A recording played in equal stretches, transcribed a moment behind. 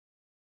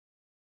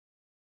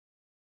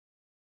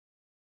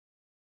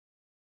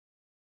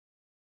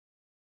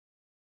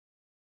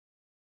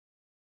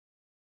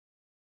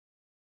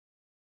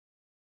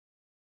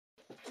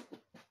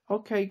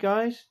Okay,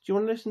 guys, do you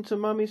want to listen to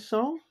Mummy's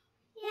song?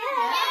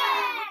 Yeah!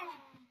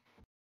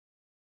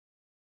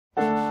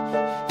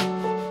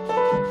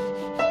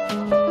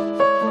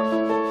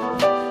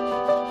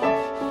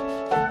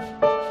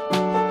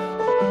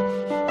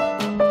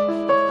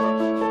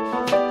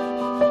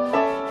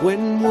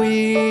 When weary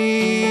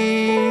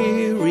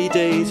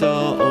days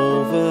are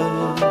over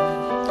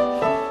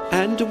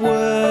and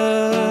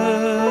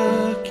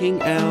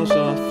working hours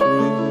are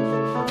through,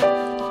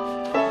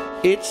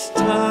 it's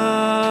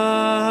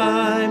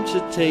time to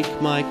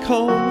take my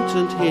coat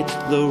and hit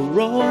the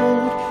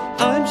road.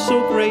 I'm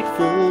so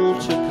grateful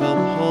to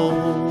come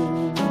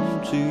home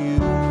to you.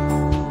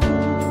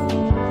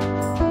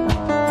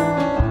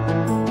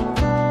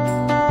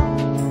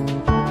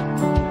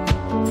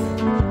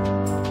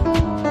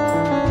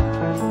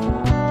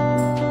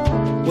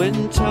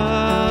 When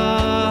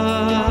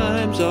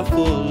times are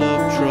full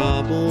of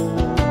trouble,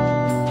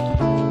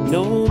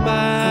 no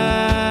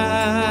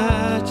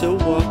matter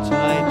what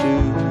I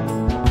do,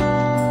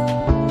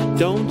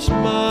 don't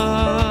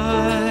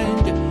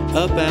mind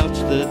about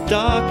the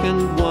dark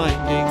and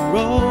winding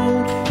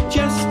road,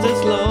 just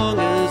as long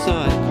as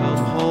I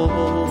come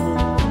home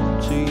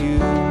to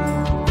you.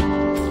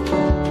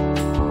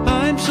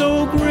 I'm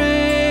so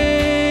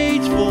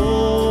grateful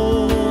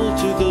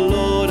to the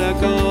Lord our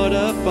God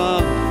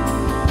above,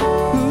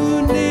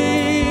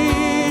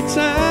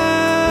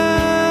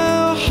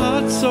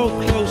 so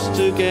close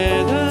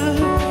together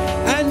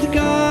and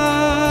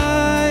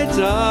guides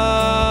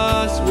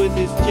us with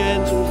his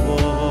gentle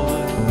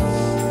voice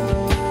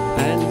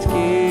and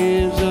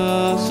gives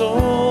us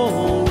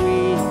all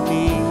we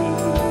need.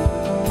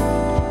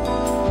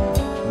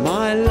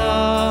 My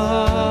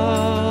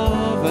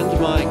love and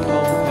my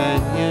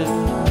companion,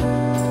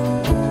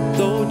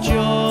 though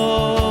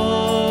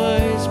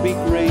joys be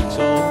great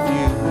or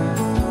few,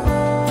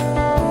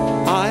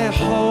 I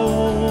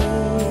hope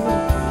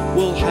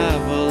we'll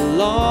have a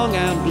long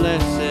and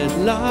blessed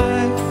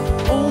life,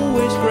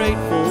 always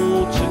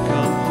grateful to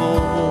come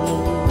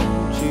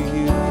home to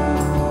you.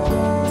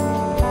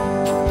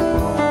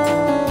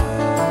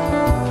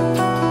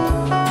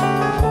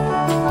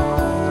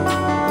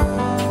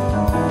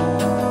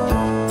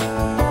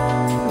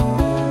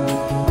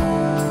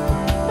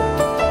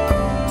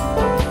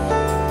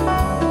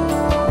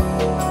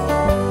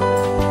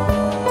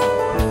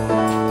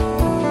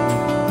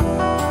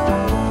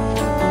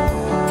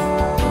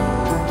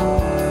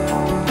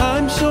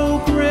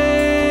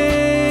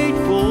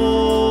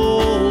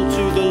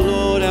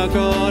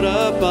 God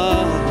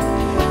above,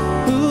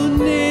 who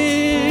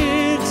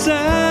knits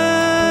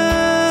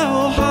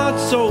our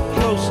hearts so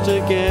close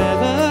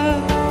together.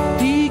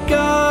 He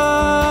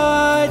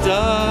guides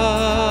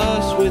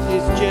us with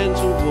his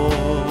gentle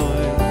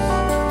voice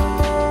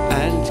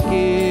and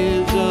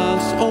gives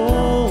us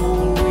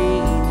all we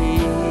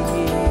need.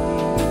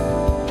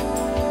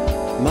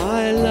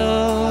 My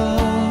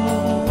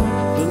love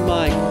and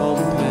my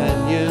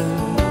companion,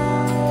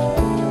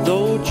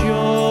 though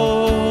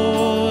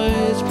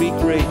joys be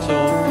great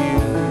or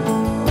few,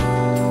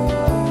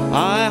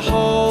 I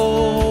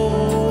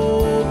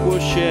hope we'll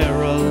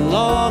share a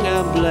long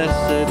and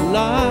blessed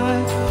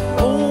life,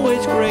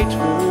 always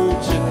grateful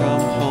to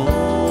come home.